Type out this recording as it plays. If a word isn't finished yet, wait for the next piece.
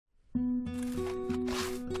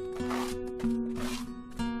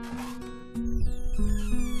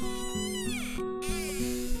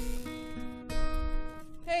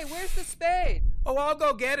all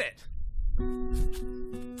go get it.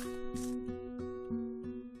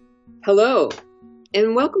 Hello,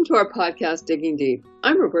 and welcome to our podcast, Digging Deep.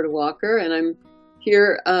 I'm Roberta Walker, and I'm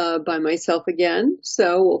here by myself again.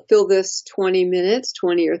 So we'll fill this 20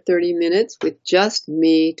 or 30 minutes with just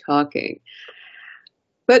me talking.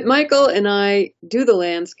 But Michael and I do the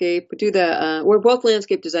landscape, we're both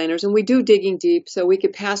landscape designers, and we do Digging Deep so we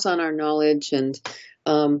could pass on our knowledge and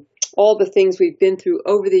all the things we've been through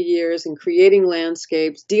over the years in creating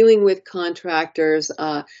landscapes, dealing with contractors,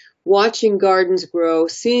 watching gardens grow,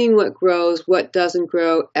 seeing what grows, what doesn't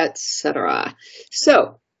grow, etc.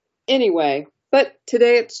 So anyway, but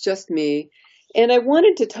today it's just me, and I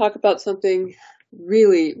wanted to talk about something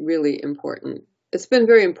really, really important. It's been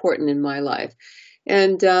very important in my life.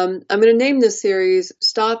 And I'm going to name this series,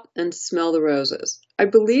 Stop and Smell the Roses. I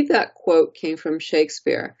believe that quote came from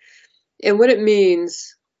Shakespeare. And what it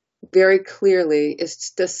means very clearly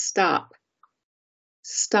is to stop.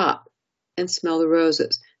 Stop and smell the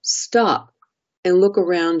roses. Stop and look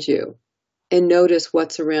around you and notice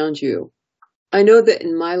what's around you. I know that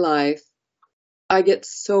in my life, I get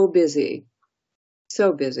so busy.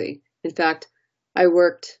 In fact, I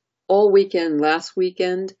worked all weekend last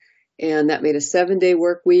weekend, and that made a 7-day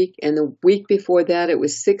work week. And the week before that, it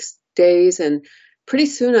was 6 days. And pretty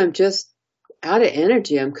soon I'm just out of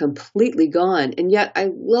energy. I'm completely gone. And yet I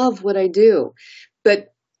love what I do.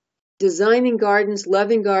 But designing gardens,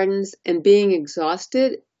 loving gardens, and being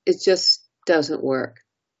exhausted, it just doesn't work.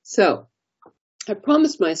 So I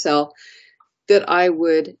promised myself that I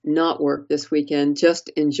would not work this weekend, just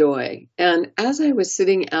enjoy. And as I was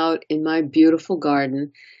sitting out in my beautiful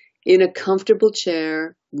garden, in a comfortable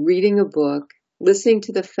chair, reading a book, listening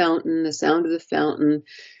to the fountain, the sound of the fountain,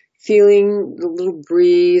 feeling the little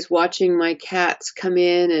breeze, watching my cats come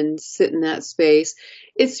in and sit in that space.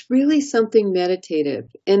 It's really something meditative,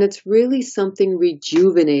 and it's really something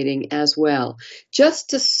rejuvenating as well.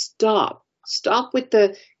 Just to stop with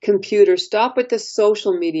the computer, stop with the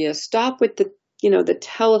social media, stop with the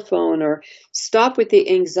telephone, or stop with the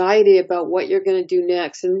anxiety about what you're going to do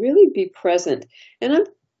next, and really be present. And I'm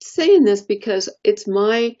saying this because it's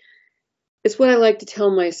what I like to tell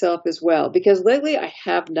myself as well, because lately I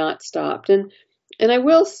have not stopped. And I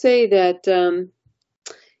will say that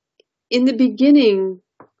in the beginning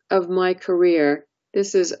of my career,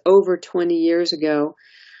 this is over 20 years ago,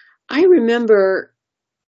 I remember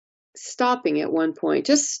stopping at one point,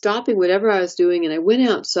 just stopping whatever I was doing, and I went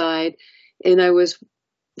outside and I was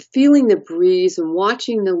feeling the breeze and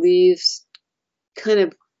watching the leaves kind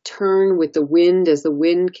of turn with the wind as the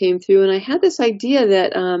wind came through. And I had this idea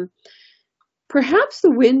that perhaps the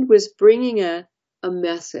wind was bringing a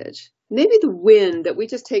message. Maybe the wind that we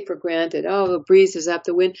just take for granted, oh, the breeze is up,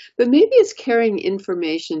 the wind, but maybe it's carrying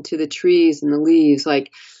information to the trees and the leaves,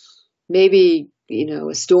 like maybe,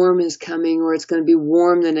 a storm is coming or it's going to be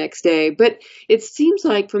warm the next day. But it seems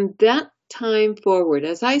like from that time forward,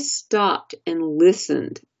 as I stopped and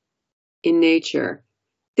listened in nature,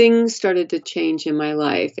 things started to change in my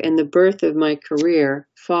life, and the birth of my career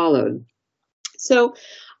followed. So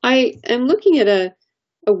I am looking at a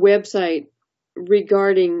website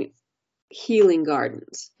regarding healing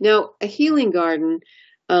gardens. Now, a healing garden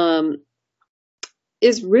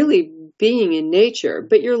is really being in nature,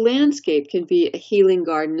 but your landscape can be a healing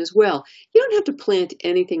garden as well. You don't have to plant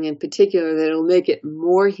anything in particular that will make it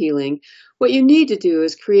more healing. What you need to do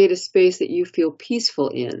is create a space that you feel peaceful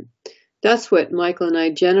in. That's what Michael and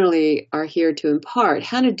I generally are here to impart,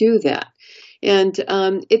 how to do that. And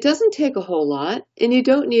it doesn't take a whole lot, and you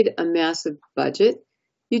don't need a massive budget.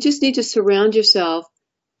 You just need to surround yourself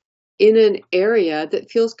in an area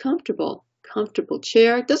that feels comfortable. Comfortable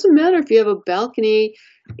chair. It doesn't matter if you have a balcony,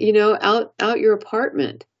 out your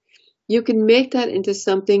apartment. You can make that into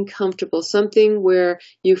something comfortable, something where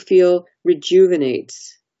you feel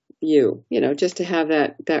rejuvenates you, just to have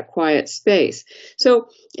that quiet space. So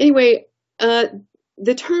anyway,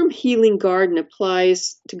 the term healing garden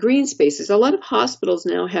applies to green spaces. A lot of hospitals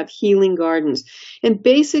now have healing gardens. And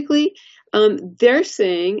basically, they're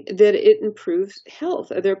saying that it improves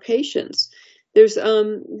health of their patients. There's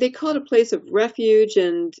they call it a place of refuge,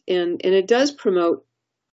 and it does promote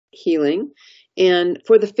healing, and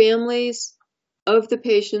for the families of the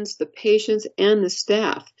patients and the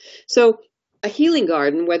staff. So a healing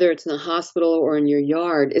garden, whether it's in a hospital or in your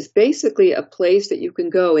yard, is basically a place that you can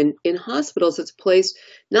go. In hospitals, it's a place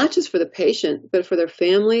not just for the patient, but for their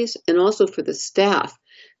families and also for the staff.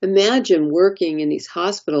 Imagine working in these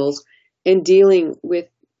hospitals and dealing with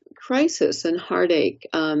crisis and heartache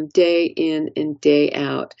day in and day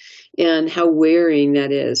out, and how wearing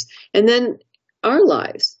that is. And then our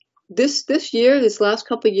lives. This last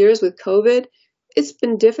couple of years with COVID, it's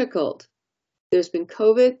been difficult. There's been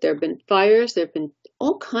COVID, there have been fires, there have been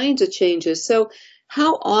all kinds of changes. So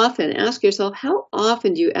how often, ask yourself, how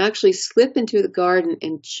often do you actually slip into the garden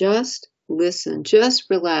and just listen, just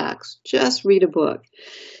relax, just read a book?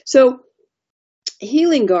 So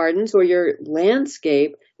healing gardens or your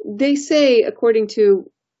landscape, they say, according to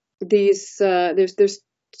these, there's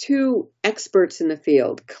two experts in the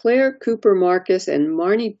field, Claire Cooper Marcus and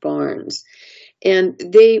Marnie Barnes. And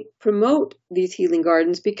they promote these healing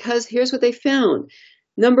gardens because here's what they found.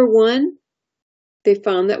 Number one, they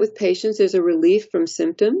found that with patients, there's a relief from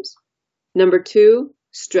symptoms. Number two,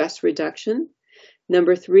 stress reduction.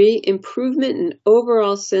 Number three, improvement in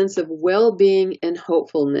overall sense of well-being and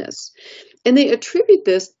hopefulness. And they attribute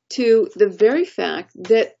this to the very fact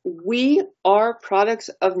that we are products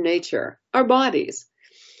of nature, our bodies.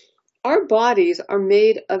 Our bodies are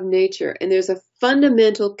made of nature, and there's a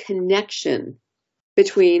fundamental connection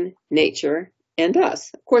between nature and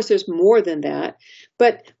us. Of course, there's more than that.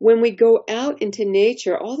 But when we go out into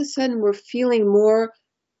nature, all of a sudden we're feeling more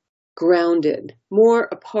grounded, more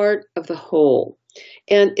a part of the whole.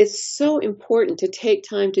 And it's so important to take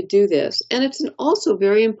time to do this. And it's also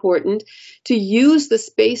very important to use the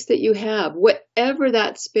space that you have, whatever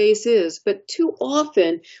that space is. But too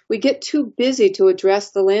often we get too busy to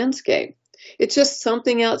address the landscape. It's just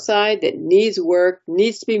something outside that needs work,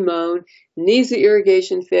 needs to be mown, needs the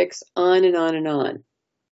irrigation fix, on and on and on.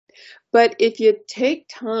 But if you take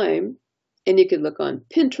time, and you can look on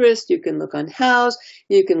Pinterest, you can look on Houzz,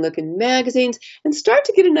 you can look in magazines, and start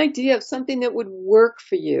to get an idea of something that would work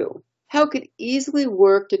for you. How it could easily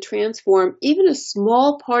work to transform even a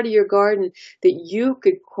small part of your garden that you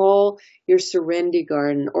could call your Serenity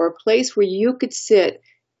Garden, or a place where you could sit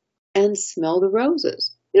and smell the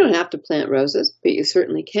roses. You don't have to plant roses, but you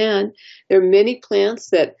certainly can. There are many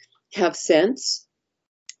plants that have scents.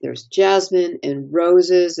 There's jasmine and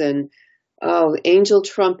roses and angel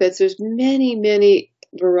trumpets. There's many, many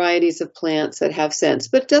varieties of plants that have scents,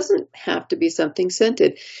 but it doesn't have to be something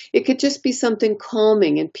scented. It could just be something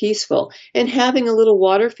calming and peaceful. And having a little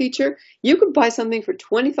water feature, you could buy something for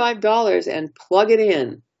 $25 and plug it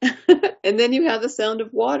in. And then you have the sound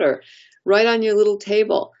of water right on your little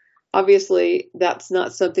table. Obviously, that's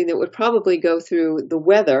not something that would probably go through the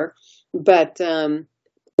weather, but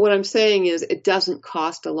what I'm saying is it doesn't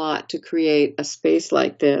cost a lot to create a space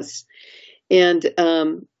like this. And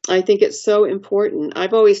I think it's so important.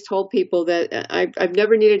 I've always told people that I've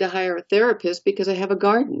never needed to hire a therapist because I have a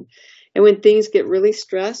garden. And when things get really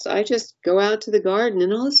stressed, I just go out to the garden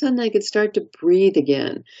and all of a sudden I could start to breathe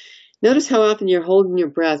again. Notice how often you're holding your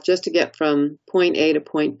breath just to get from point A to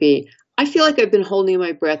point B. I feel like I've been holding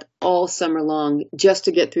my breath all summer long just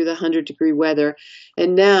to get through the 100-degree weather.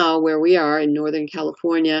 And now where we are in Northern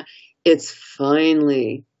California, it's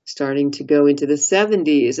finally starting to go into the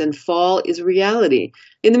 70s and fall is reality.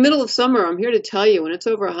 In the middle of summer, I'm here to tell you, when it's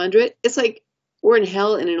over 100, it's like we're in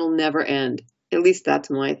hell and it'll never end. At least that's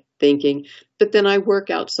my thinking. But then I work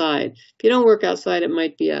outside. If you don't work outside, it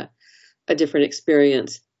might be a different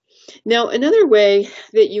experience. Now, another way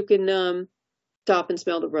that you can stop and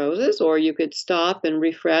smell the roses, or you could stop and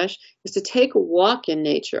refresh, is to take a walk in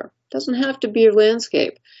nature. It doesn't have to be a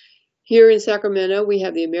landscape. Here in Sacramento, we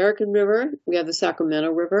have the American River, we have the Sacramento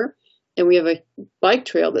River, and we have a bike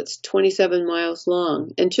trail that's 27 miles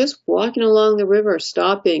long. And just walking along the river,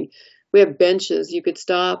 stopping, we have benches. You could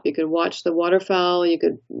stop, you could watch the waterfowl, you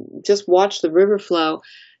could just watch the river flow.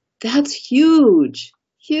 That's huge,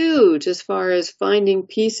 huge as far as finding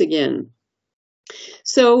peace again.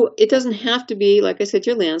 So it doesn't have to be, like I said,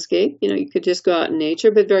 your landscape. You could just go out in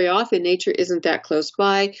nature, but very often nature isn't that close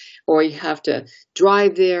by, or you have to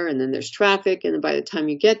drive there and then there's traffic. And by the time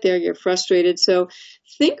you get there, you're frustrated. So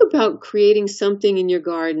think about creating something in your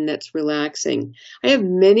garden that's relaxing. I have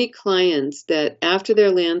many clients that after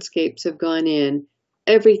their landscapes have gone in,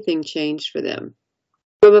 everything changed for them.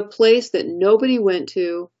 From a place that nobody went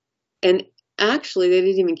to, and actually, they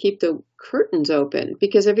didn't even keep the curtains open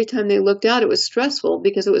because every time they looked out, it was stressful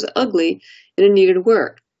because it was ugly and it needed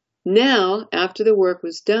work. Now, after the work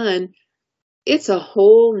was done, it's a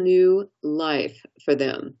whole new life for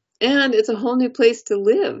them. And it's a whole new place to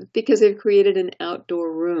live because they've created an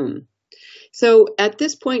outdoor room. So at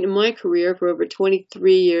this point in my career, for over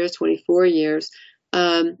 23 years, 24 years,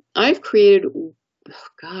 I've created,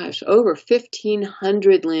 over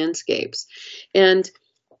 1,500 landscapes. And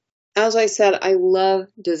as I said, I love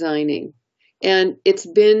designing, and it's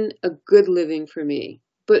been a good living for me.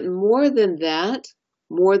 But more than that,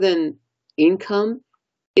 more than income,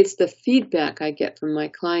 it's the feedback I get from my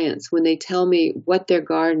clients when they tell me what their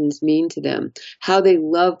gardens mean to them, how they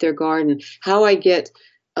love their garden, how I get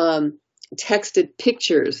texted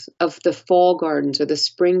pictures of the fall gardens or the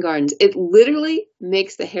spring gardens. It literally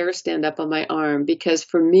makes the hair stand up on my arm, because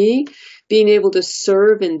for me, being able to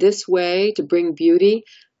serve in this way to bring beauty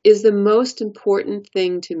is the most important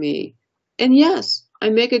thing to me. And yes, I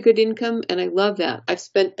make a good income and I love that. I've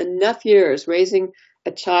spent enough years raising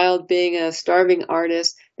a child, being a starving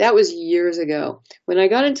artist. That was years ago. When I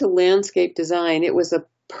got into landscape design, it was a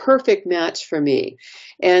perfect match for me.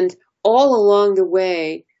 And all along the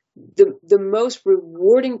way, the most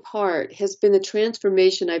rewarding part has been the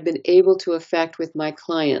transformation I've been able to affect with my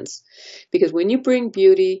clients. Because when you bring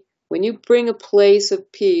beauty, when you bring a place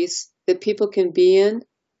of peace that people can be in,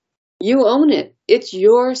 you own it. It's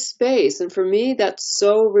your space. And for me, that's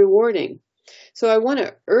so rewarding. So I want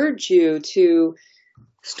to urge you to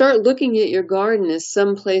start looking at your garden as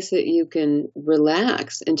some place that you can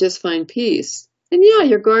relax and just find peace. And yeah,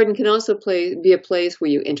 your garden can also be a place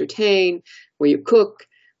where you entertain, where you cook,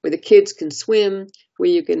 where the kids can swim, where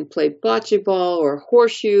you can play bocce ball or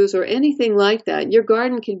horseshoes or anything like that. Your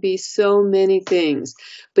garden can be so many things,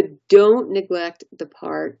 but don't neglect the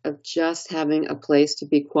part of just having a place to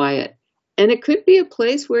be quiet. And it could be a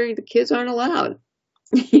place where the kids aren't allowed.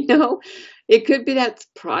 It could be that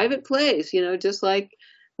private place, just like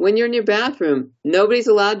when you're in your bathroom, nobody's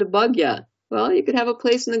allowed to bug you. Well, you could have a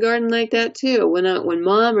place in the garden like that too. When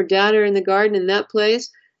mom or dad are in the garden in that place,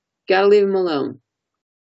 gotta leave them alone.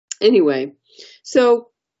 Anyway, so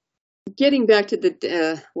getting back to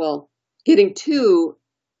getting to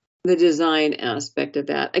the design aspect of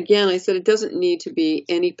that. Again, I said it doesn't need to be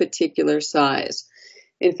any particular size.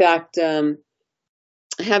 In fact,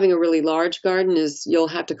 having a really large garden is you'll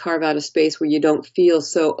have to carve out a space where you don't feel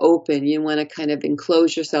so open. You want to kind of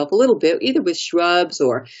enclose yourself a little bit, either with shrubs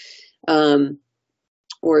or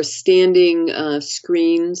standing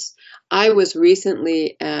screens. I was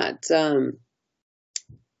recently at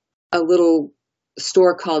a little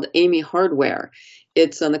store called Amy Hardware.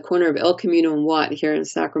 It's on the corner of El Camino and Watt here in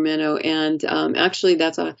Sacramento. And actually,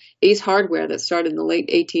 that's a Ace Hardware that started in the late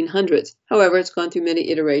 1800s. However, it's gone through many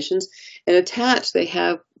iterations. And attached, they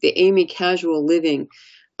have the Amy Casual Living.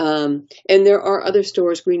 And there are other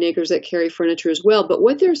stores, Green Acres, that carry furniture as well. But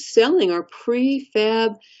what they're selling are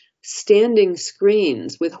prefab standing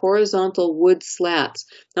screens with horizontal wood slats.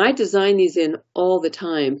 Now, I design these in all the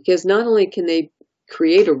time because not only can they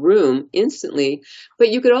create a room instantly, but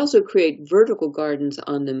you could also create vertical gardens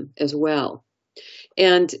on them as well.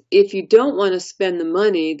 And if you don't want to spend the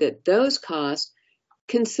money that those cost,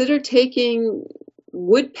 consider taking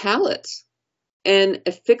wood pallets and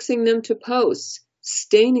affixing them to posts,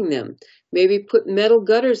 staining them, maybe put metal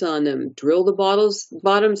gutters on them, drill the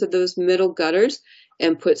bottoms of those metal gutters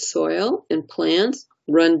and put soil and plants,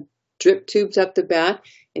 run drip tubes up the back,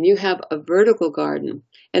 and you have a vertical garden.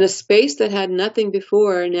 And a space that had nothing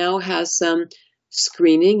before now has some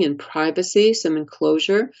screening and privacy, some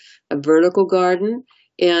enclosure, a vertical garden.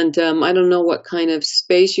 And I don't know what kind of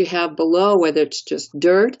space you have below, whether it's just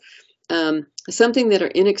dirt. Something that are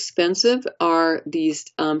inexpensive are these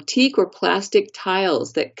teak or plastic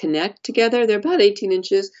tiles that connect together. They're about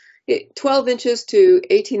 12 inches to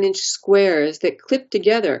 18-inch squares that clip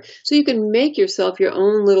together. So you can make yourself your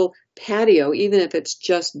own little patio, even if it's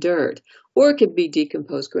just dirt. Or it could be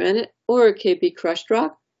decomposed granite, or it could be crushed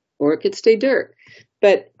rock, or it could stay dirt.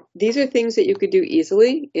 But these are things that you could do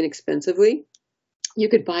easily, inexpensively. You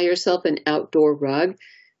could buy yourself an outdoor rug.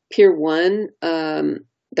 Pier 1,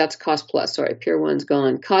 that's Cost Plus. Sorry, Pier 1's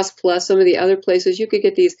gone. Cost Plus, some of the other places, you could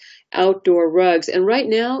get these outdoor rugs. And right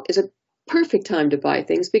now is a perfect time to buy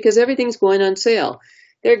things because everything's going on sale.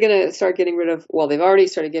 They're going to start getting rid of, they've already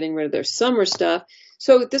started getting rid of their summer stuff.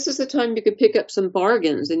 So this is the time you could pick up some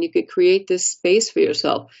bargains and you could create this space for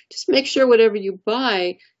yourself. Just make sure whatever you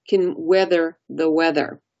buy can weather the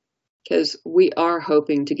weather, because we are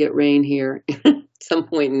hoping to get rain here at some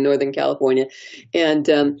point in Northern California. And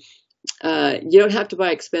you don't have to buy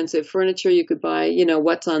expensive furniture. You could buy,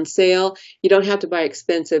 what's on sale. You don't have to buy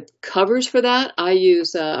expensive covers for that.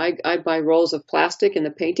 I buy rolls of plastic in the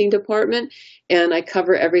painting department and I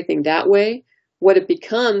cover everything that way. What it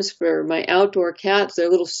becomes for my outdoor cats, they're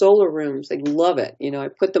little solar rooms. They love it. I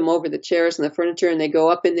put them over the chairs and the furniture and they go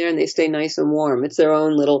up in there and they stay nice and warm. It's their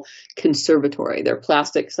own little conservatory. They're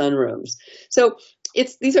plastic sunrooms. So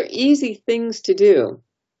these are easy things to do.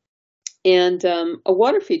 And a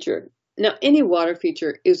water feature. Now, any water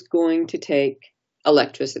feature is going to take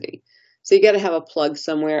electricity. So you got to have a plug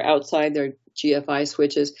somewhere outside their GFI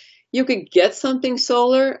switches. You could get something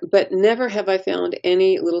solar, but never have I found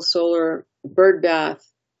any little solar bird bath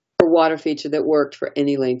or water feature that worked for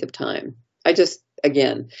any length of time.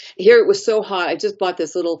 again. Here it was so hot. I just bought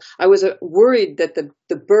this I was worried that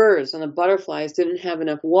the birds and the butterflies didn't have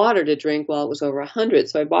enough water to drink while it was over 100.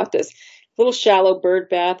 So I bought this little shallow bird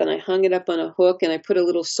bath and I hung it up on a hook and I put a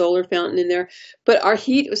little solar fountain in there. But our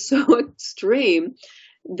heat was so extreme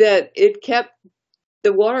that it kept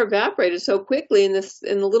the water evaporated so quickly and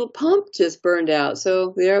the little pump just burned out.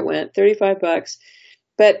 So there it went, $35.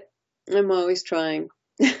 But I'm always trying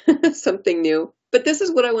something new. But this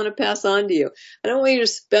is what I want to pass on to you. I don't want you to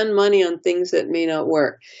spend money on things that may not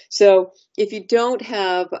work. So if you don't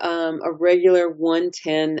have a regular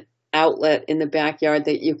 110 outlet in the backyard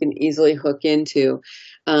that you can easily hook into,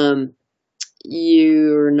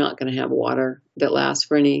 you're not going to have water that lasts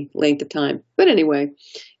for any length of time. But anyway,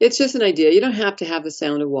 it's just an idea. You don't have to have the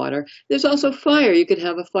sound of water. There's also fire. You could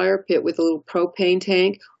have a fire pit with a little propane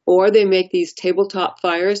tank, or they make these tabletop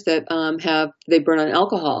fires that they burn on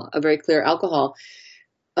alcohol, a very clear alcohol.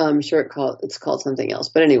 I'm sure it's called something else,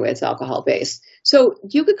 but anyway, it's alcohol based. So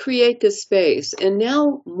you could create this space, and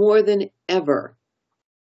now more than ever,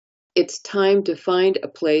 it's time to find a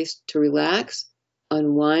place to relax,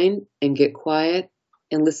 unwind, and get quiet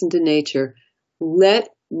and listen to nature. Let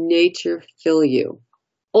nature fill you.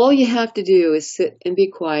 All you have to do is sit and be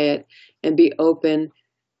quiet and be open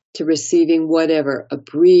to receiving whatever, a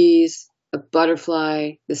breeze, a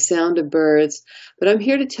butterfly, the sound of birds. But I'm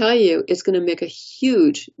here to tell you it's going to make a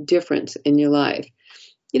huge difference in your life.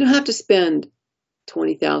 You don't have to spend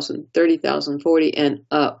 $20,000, $30,000, $40,000 and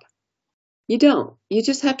up. You don't. You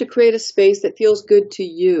just have to create a space that feels good to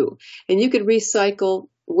you. And you could recycle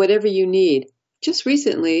whatever you need. Just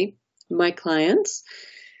recently, my clients,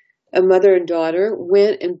 a mother and daughter,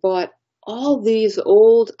 went and bought all these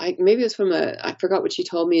old, maybe it was from I forgot what she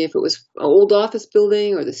told me, if it was an old office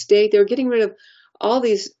building or the state. They were getting rid of all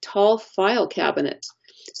these tall file cabinets.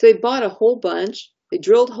 So they bought a whole bunch. They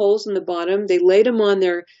drilled holes in the bottom. They laid them on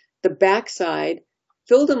the backside,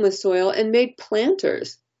 filled them with soil, and made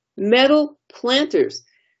planters. Metal planters.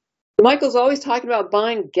 Michael's always talking about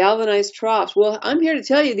buying galvanized troughs. Well, I'm here to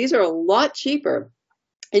tell you these are a lot cheaper,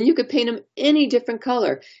 and you could paint them any different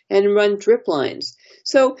color and run drip lines.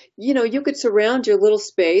 So, you could surround your little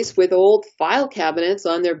space with old file cabinets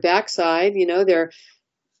on their backside. They're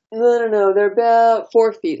about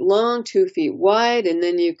 4 feet long, 2 feet wide, and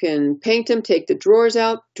then you can paint them, take the drawers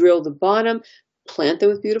out, drill the bottom, plant them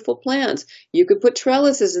with beautiful plants. You could put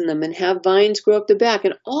trellises in them and have vines grow up the back.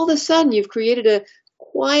 And all of a sudden, you've created a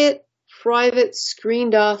quiet, private,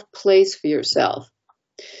 screened off place for yourself.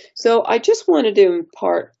 So I just wanted to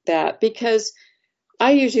impart that because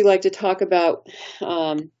I usually like to talk about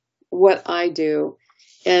what I do.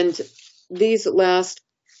 And these last,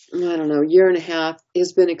 year and a half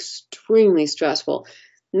has been extremely stressful.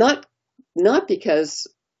 Not because,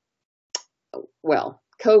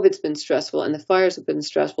 COVID's been stressful and the fires have been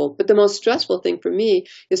stressful, but the most stressful thing for me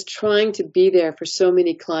is trying to be there for so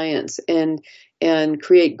many clients and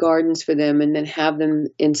create gardens for them and then have them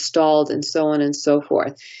installed and so on and so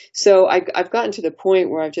forth. So I've gotten to the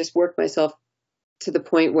point where I've just worked myself to the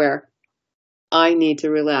point where I need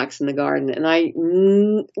to relax in the garden. And I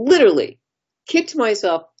literally kicked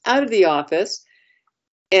myself out of the office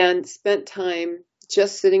and spent time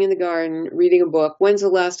just sitting in the garden, reading a book. When's the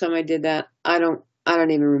last time I did that? I don't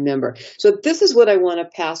even remember. So this is what I want to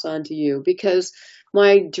pass on to you, because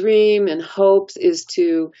my dream and hopes is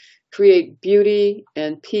to create beauty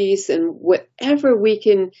and peace and whatever we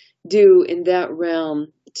can do in that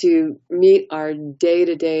realm to meet our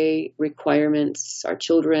day-to-day requirements, our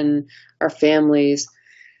children, our families,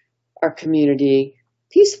 our community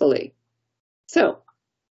peacefully. So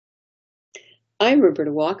I'm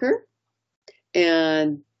Roberta Walker,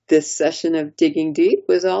 and this session of Digging Deep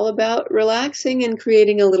was all about relaxing and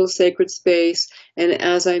creating a little sacred space. And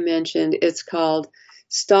as I mentioned, it's called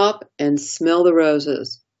Stop and Smell the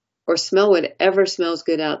Roses, or smell whatever smells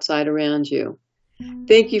good outside around you.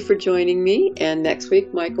 Thank you for joining me. And next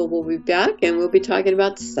week, Michael will be back and we'll be talking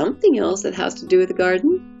about something else that has to do with the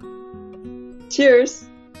garden. Cheers.